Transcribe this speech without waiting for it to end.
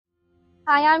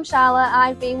Hi, I'm Charlotte.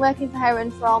 I've been working for Heron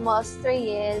for almost 3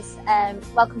 years.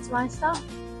 Welcome to my store.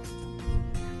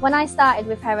 When I started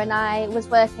with Heron, I was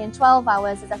working 12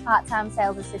 hours as a part-time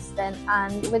sales assistant,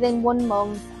 and within 1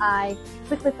 month I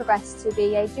quickly progressed to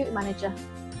be a duty manager.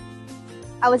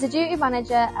 I was a duty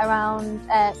manager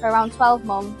for around 12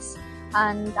 months,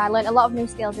 and I learnt a lot of new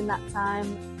skills in that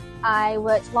time. I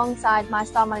worked alongside my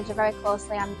store manager very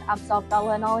closely and absorbed all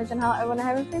her knowledge on how to run a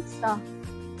Heron Foods store.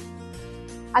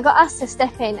 I got asked to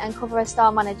step in and cover a store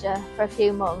manager for a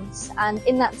few months, and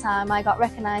in that time I got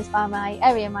recognised by my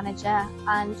area manager,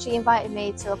 and she invited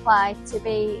me to apply to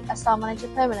be a store manager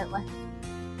permanently.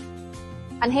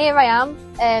 And here I am,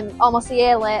 almost a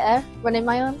year later, running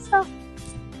my own store.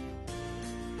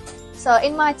 So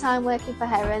in my time working for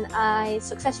Heron, I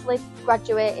successfully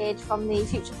graduated from the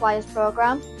Future Flyers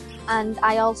programme, and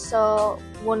I also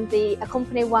won a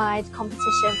company-wide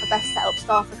competition for Best Setup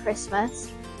Store for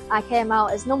Christmas. I came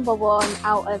out as #1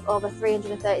 out of over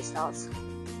 330 stores.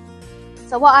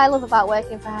 So what I love about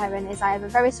working for Heron is I have a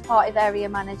very supportive area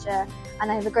manager, and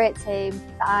I have a great team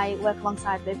that I work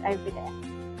alongside with every day.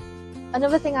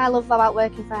 Another thing I love about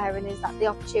working for Heron is that the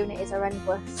opportunities are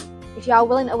endless. If you are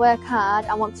willing to work hard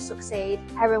and want to succeed,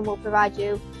 Heron will provide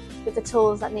you with the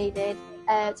tools that are needed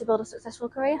to build a successful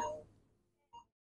career.